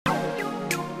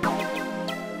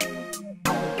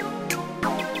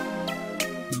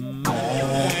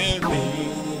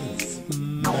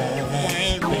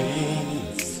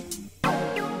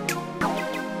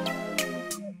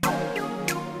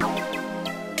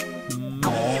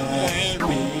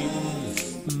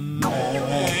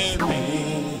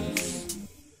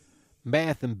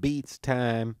math and beats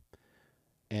time,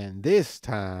 and this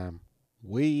time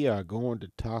we are going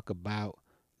to talk about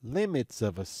limits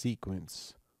of a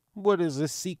sequence. What is a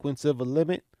sequence of a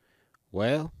limit?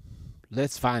 Well,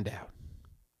 let's find out.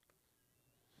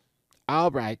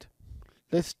 All right,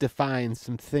 let's define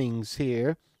some things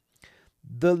here.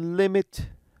 The limit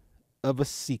of a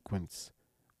sequence.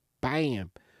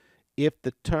 Bam! If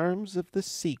the terms of the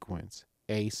sequence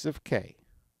a sub k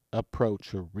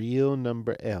approach a real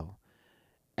number L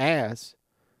as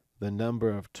the number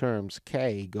of terms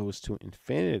k goes to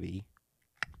infinity,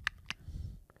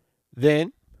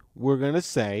 then we're going to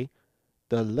say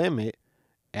the limit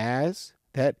as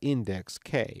that index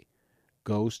k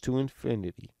goes to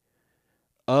infinity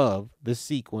of the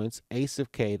sequence a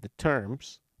sub k, the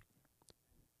terms,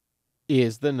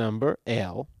 is the number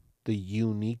L, the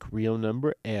unique real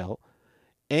number L,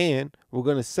 and we're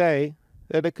going to say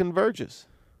that it converges.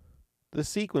 The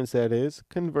sequence, that is,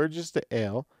 converges to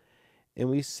L, and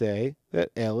we say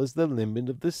that L is the limit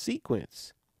of the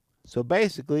sequence. So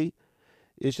basically,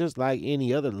 it's just like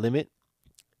any other limit,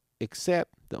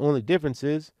 except the only difference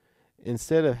is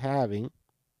instead of having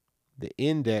the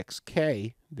index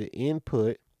k, the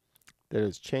input that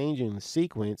is changing the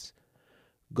sequence,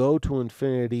 go to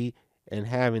infinity and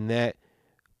having that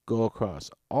go across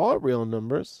all real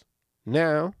numbers,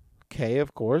 now k,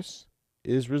 of course,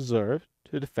 is reserved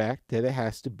to the fact that it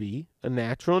has to be a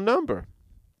natural number.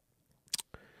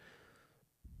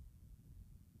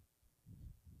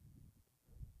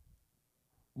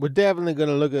 We're definitely going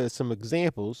to look at some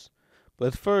examples,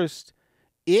 but first,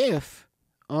 if,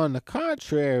 on the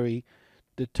contrary,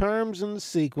 the terms in the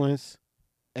sequence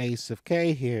a sub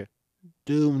k here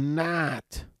do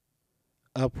not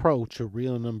approach a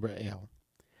real number L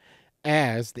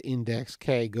as the index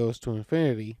k goes to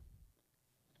infinity,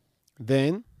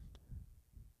 then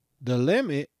the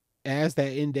limit as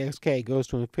that index k goes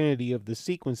to infinity of the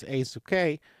sequence a sub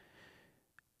k,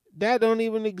 that don't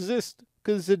even exist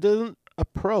because it doesn't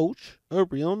approach a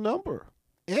real number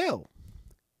L.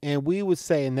 And we would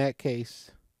say in that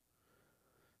case,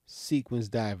 sequence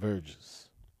diverges.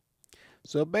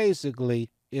 So basically,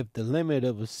 if the limit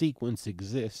of a sequence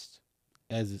exists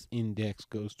as its index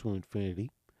goes to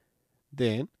infinity,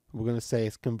 then we're going to say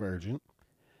it's convergent.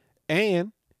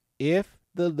 And if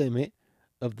the limit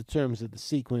of the terms of the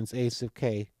sequence a sub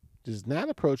k does not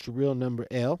approach a real number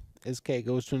L as k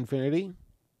goes to infinity,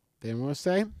 then we'll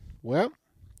say, well,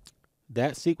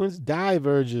 that sequence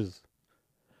diverges.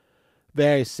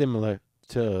 Very similar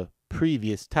to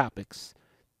previous topics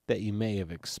that you may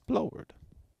have explored.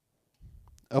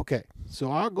 Okay,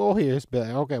 so our goal here is to be like,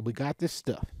 okay, we got this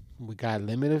stuff. We got a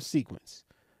limit of sequence.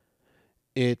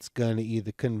 It's going to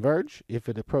either converge if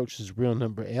it approaches real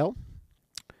number L,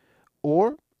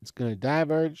 or it's going to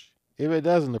diverge if it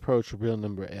doesn't approach a real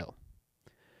number L.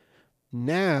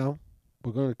 Now,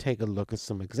 we're going to take a look at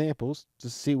some examples to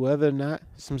see whether or not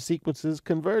some sequences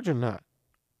converge or not.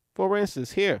 For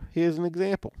instance, here's an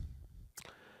example.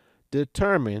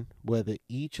 Determine whether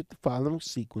each of the following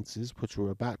sequences, which we're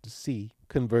about to see,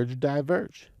 converge or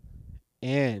diverge.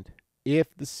 And if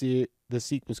the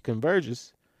sequence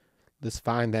converges, let's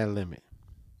find that limit.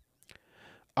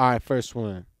 All right, first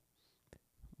one.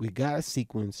 We got a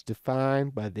sequence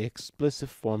defined by the explicit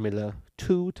formula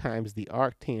 2 times the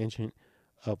arctangent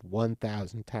of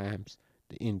 1,000 times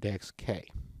the index k.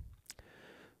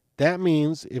 That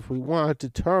means if we want to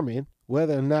determine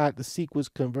whether or not the sequence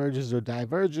converges or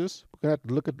diverges, we're going to have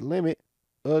to look at the limit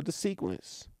of the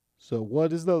sequence. So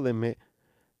what is the limit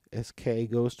as k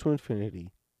goes to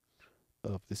infinity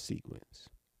of the sequence?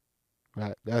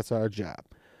 Right, that's our job.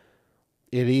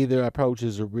 It either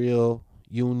approaches a real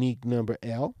unique number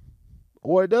L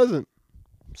or it doesn't.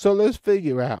 So let's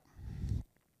figure out.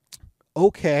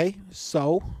 Okay,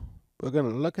 so we're going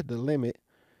to look at the limit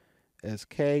as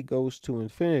k goes to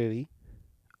infinity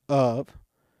of,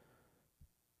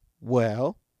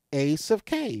 well, a sub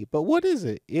k. But what is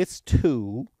it? It's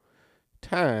 2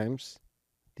 times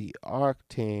the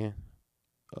arctan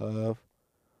of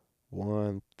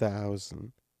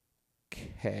 1,000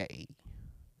 k.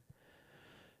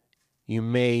 You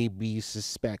may be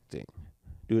suspecting,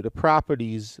 do the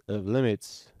properties of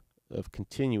limits of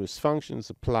continuous functions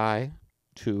apply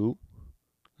to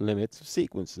limits of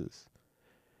sequences?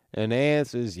 And the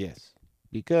answer is yes,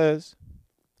 because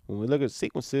when we look at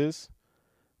sequences,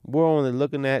 we're only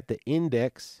looking at the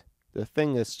index, the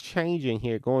thing that's changing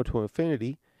here going to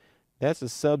infinity. That's a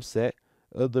subset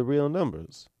of the real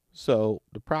numbers. So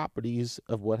the properties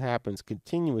of what happens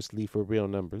continuously for real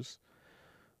numbers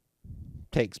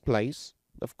takes place,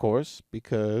 of course,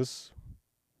 because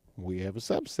we have a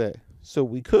subset. So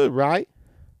we could write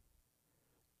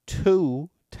 2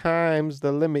 times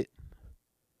the limit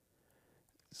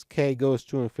as k goes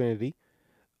to infinity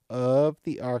of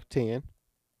the arctan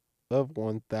of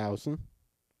 1000k.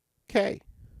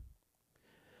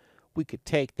 We could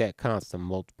take that constant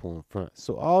multiple in front.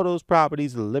 So all those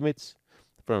properties, the limits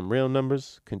from real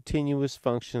numbers, continuous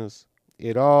functions,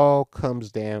 it all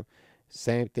comes down.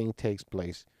 Same thing takes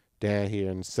place down here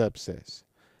in the subsets.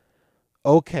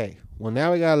 Okay, well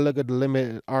now we got to look at the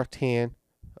limit at arctan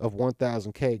of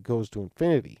 1000k goes to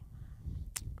infinity.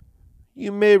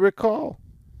 You may recall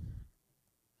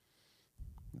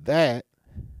that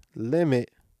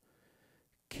limit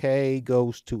k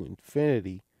goes to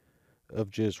infinity of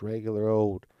just regular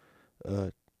old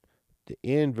the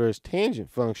inverse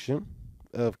tangent function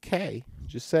of k.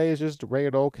 Just say it's just the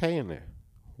regular old k in there.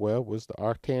 Well, what's the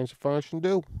arctangent function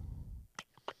do?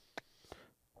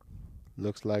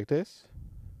 Looks like this.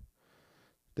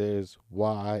 There's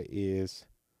y is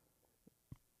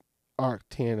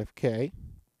arctan of k.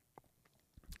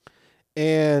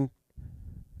 And,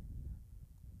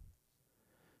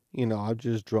 I'm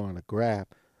just drawing a graph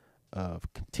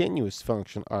of continuous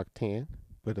function arctan.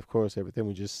 But of course, everything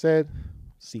we just said,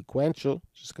 sequential,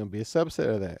 just going to be a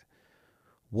subset of that.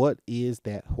 What is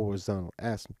that horizontal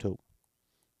asymptote?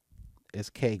 As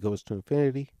k goes to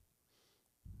infinity,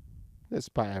 that's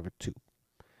pi over 2.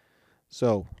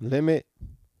 So limit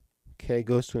k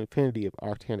goes to infinity of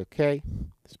arctan of k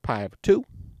is pi over 2.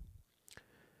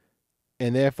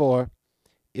 And therefore,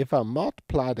 if I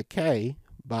multiply the k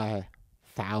by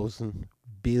 1,000,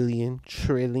 billion,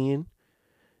 trillion,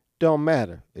 don't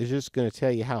matter. It's just going to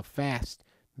tell you how fast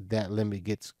that limit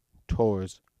gets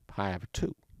towards pi over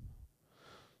 2.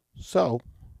 So,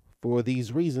 for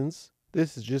these reasons,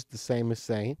 this is just the same as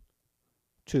saying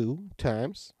 2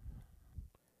 times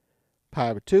pi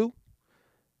over 2.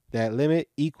 That limit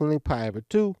equaling pi over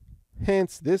 2.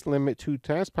 Hence, this limit 2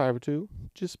 times pi over 2,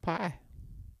 just pi.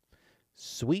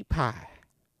 Sweet pie.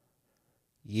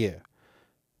 Yeah.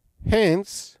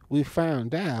 Hence, we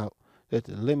found out that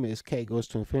the limit as k goes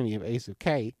to infinity of a sub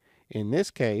k, in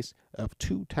this case, of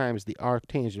 2 times the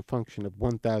arctangent function of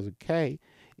 1000k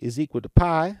is equal to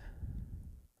pi.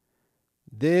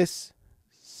 This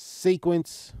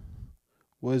sequence,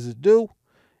 what does it do?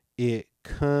 It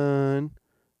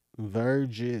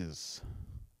converges.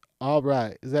 All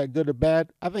right. Is that good or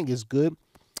bad? I think it's good,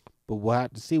 but we'll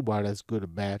have to see why that's good or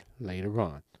bad later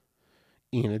on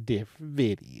in a different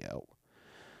video.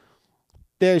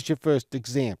 There's your first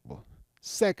example.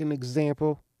 Second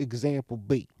example, example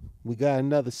B. We got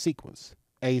another sequence,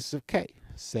 a sub k.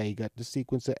 Say you got the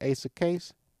sequence of a sub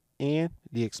k's, and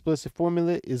the explicit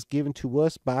formula is given to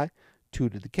us by 2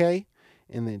 to the k,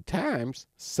 and then times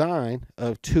sine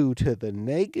of 2 to the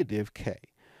negative k.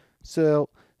 So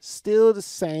still the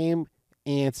same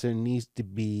answer needs to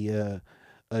be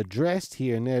addressed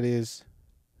here, and that is,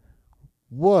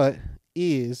 what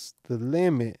is the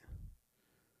limit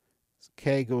as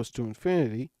k goes to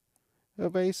infinity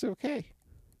of a sub k?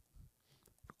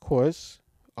 Of course,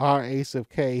 our a sub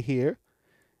k here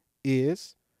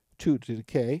is 2 to the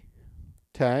k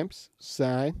times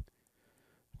sine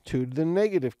 2 to the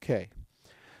negative k.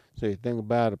 So you think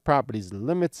about the properties of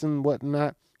limits and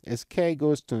whatnot. As k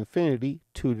goes to infinity,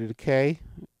 2 to the k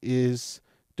is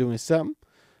doing something.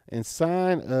 And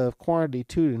sine of quantity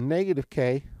 2 to the negative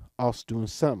k also doing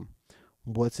something.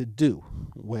 What's it do?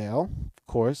 Well, of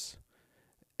course,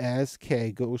 as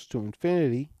k goes to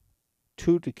infinity,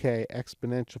 2 to k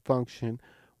exponential function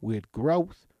with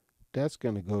growth, that's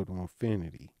going to go to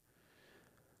infinity.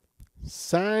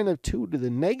 Sine of 2 to the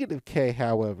negative k,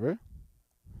 however,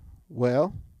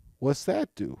 well, what's that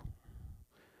do?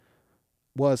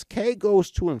 Well, as k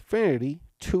goes to infinity,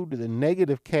 2 to the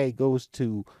negative k goes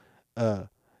to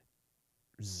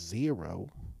 0.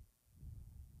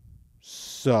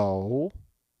 So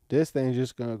this thing's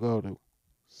just going to go to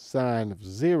sine of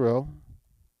 0,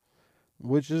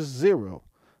 which is 0.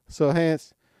 So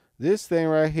hence, this thing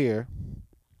right here,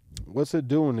 what's it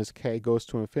doing as k goes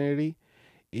to infinity?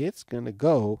 It's going to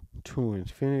go to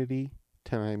infinity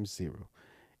times 0.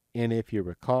 And if you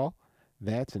recall,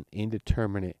 that's an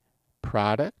indeterminate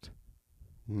product,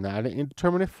 not an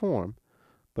indeterminate form,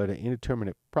 but an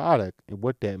indeterminate product. And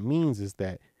what that means is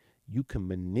that you can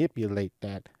manipulate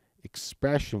that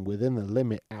expression within the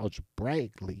limit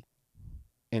algebraically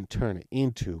and turn it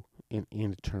into an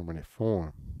indeterminate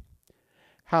form.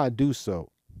 How I do so?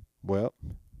 Well,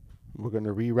 we're going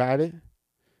to rewrite it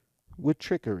with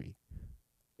trickery.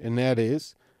 And that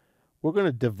is, we're going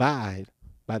to divide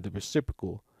by the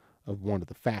reciprocal of one of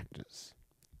the factors.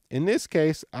 In this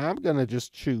case, I'm going to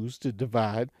just choose to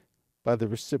divide by the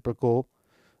reciprocal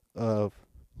of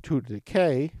 2 to the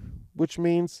k, which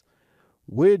means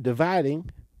we're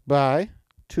dividing by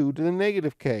 2 to the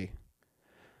negative k.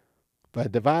 If I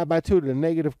divide by 2 to the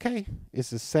negative k,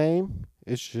 it's the same.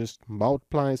 It's just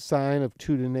multiplying sine of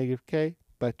 2 to the negative k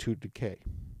by 2 to the k.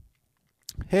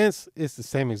 Hence, it's the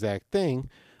same exact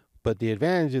thing, but the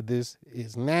advantage of this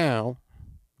is now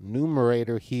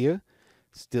numerator here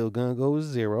still going to go to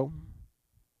 0,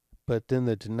 but then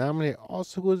the denominator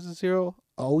also goes to 0.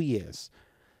 Oh, yes,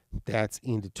 that's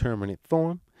indeterminate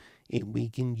form, and we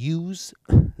can use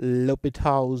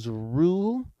L'Hopital's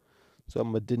rule. So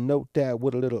I'm going to denote that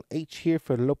with a little h here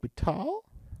for L'Hopital.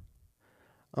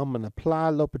 I'm going to apply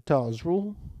L'Hopital's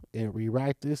rule and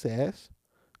rewrite this as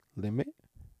limit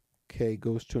k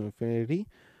goes to infinity.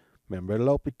 Remember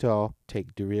L'Hopital,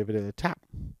 take derivative of the top,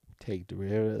 take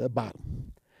derivative of the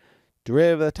bottom.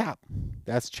 Derivative of the top,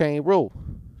 that's chain rule.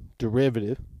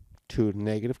 Derivative to the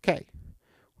negative k.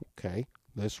 Okay,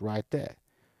 let's write that.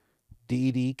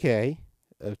 ddk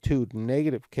of 2 to the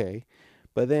negative k,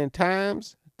 but then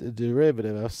times the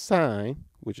derivative of sine,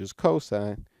 which is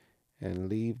cosine, and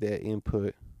leave that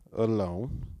input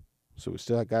alone. So we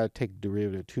still got to take the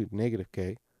derivative of 2 to the negative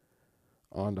k.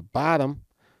 On the bottom,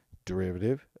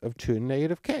 derivative of 2 to the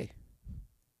negative k.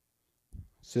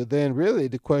 So then really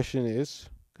the question is,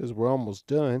 because we're almost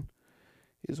done,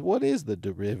 is what is the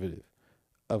derivative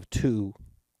of 2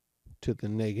 to the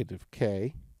negative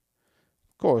k?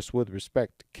 Of course, with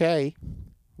respect to k,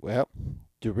 well,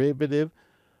 derivative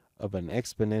of an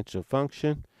exponential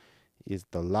function is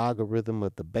the logarithm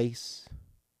of the base,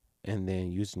 and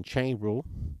then using chain rule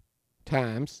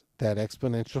times that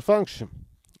exponential function.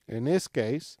 In this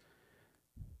case,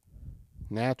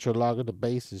 natural log of the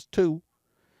base is 2,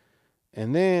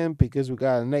 and then because we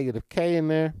got a negative k in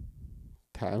there,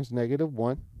 times negative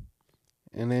 1,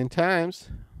 and then times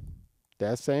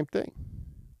that same thing.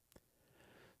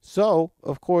 So,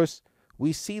 of course,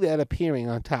 we see that appearing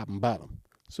on top and bottom.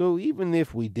 So even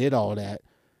if we did all that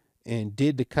and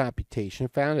did the computation,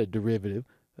 found a derivative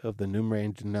of the numerator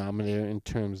and denominator in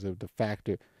terms of the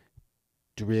factor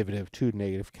derivative of 2 to the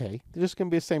negative k, they're just going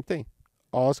to be the same thing.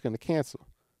 All is going to cancel.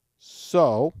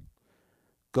 So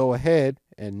go ahead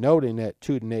and noting that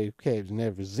 2 to the negative k is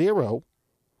never 0,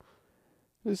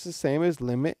 this is the same as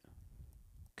limit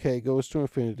k goes to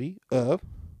infinity of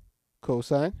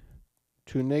cosine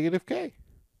 2 to the negative k.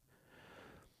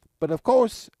 But of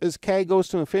course, as k goes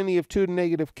to infinity of 2 to the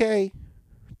negative k,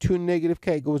 2 to the negative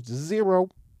k goes to 0.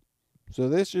 So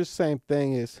this is just the same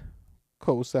thing as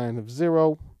cosine of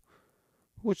 0,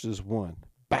 which is 1.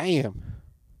 Bam!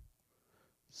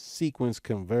 Sequence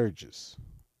converges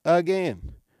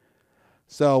again.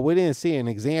 So we didn't see an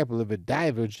example of it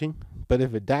diverging, but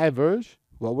if it diverged,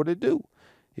 what would it do?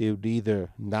 It would either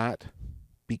not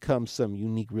become some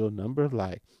unique real number,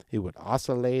 like it would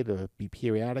oscillate or be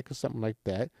periodic or something like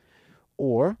that,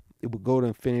 or it would go to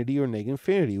infinity or negative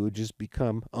infinity. It would just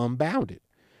become unbounded.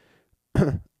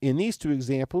 In these two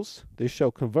examples, they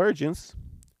show convergence,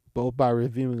 both by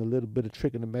reviewing a little bit of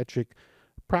trigonometric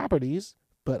properties,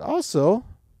 but also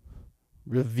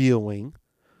reviewing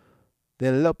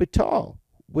the L'Hopital,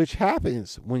 which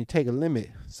happens when you take a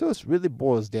limit. So it really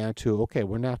boils down to, okay,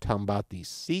 we're not talking about these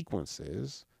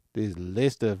sequences, this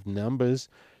list of numbers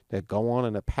that go on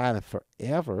in a pattern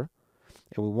forever,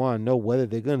 and we want to know whether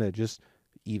they're going to just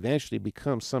eventually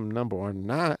become some number or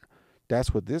not.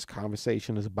 That's what this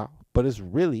conversation is about. But it's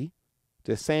really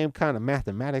the same kind of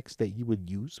mathematics that you would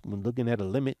use when looking at a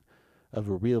limit of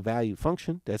a real value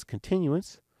function that's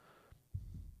continuous.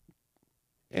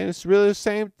 And it's really the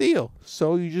same deal.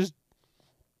 So you just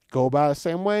go about the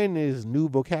same way, and there's new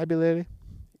vocabulary.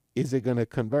 Is it going to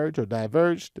converge or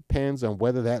diverge? Depends on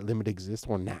whether that limit exists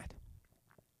or not.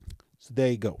 So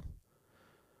there you go.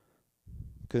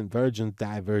 Convergence,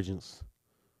 divergence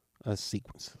of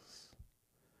sequences.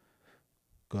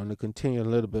 Going to continue a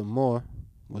little bit more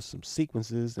with some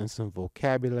sequences and some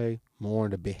vocabulary, more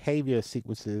in the behavior of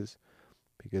sequences,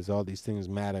 because all these things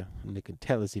matter, and they can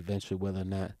tell us eventually whether or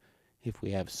not, if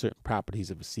we have certain properties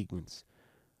of a sequence,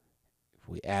 if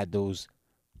we add those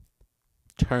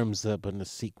terms up in the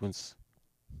sequence,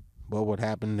 what would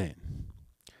happen then?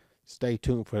 Stay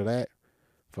tuned for that.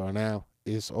 For now,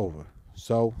 it's over.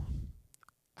 So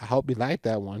I hope you liked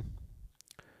that one.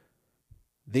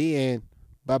 The end.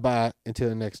 Bye-bye.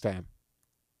 Until next time.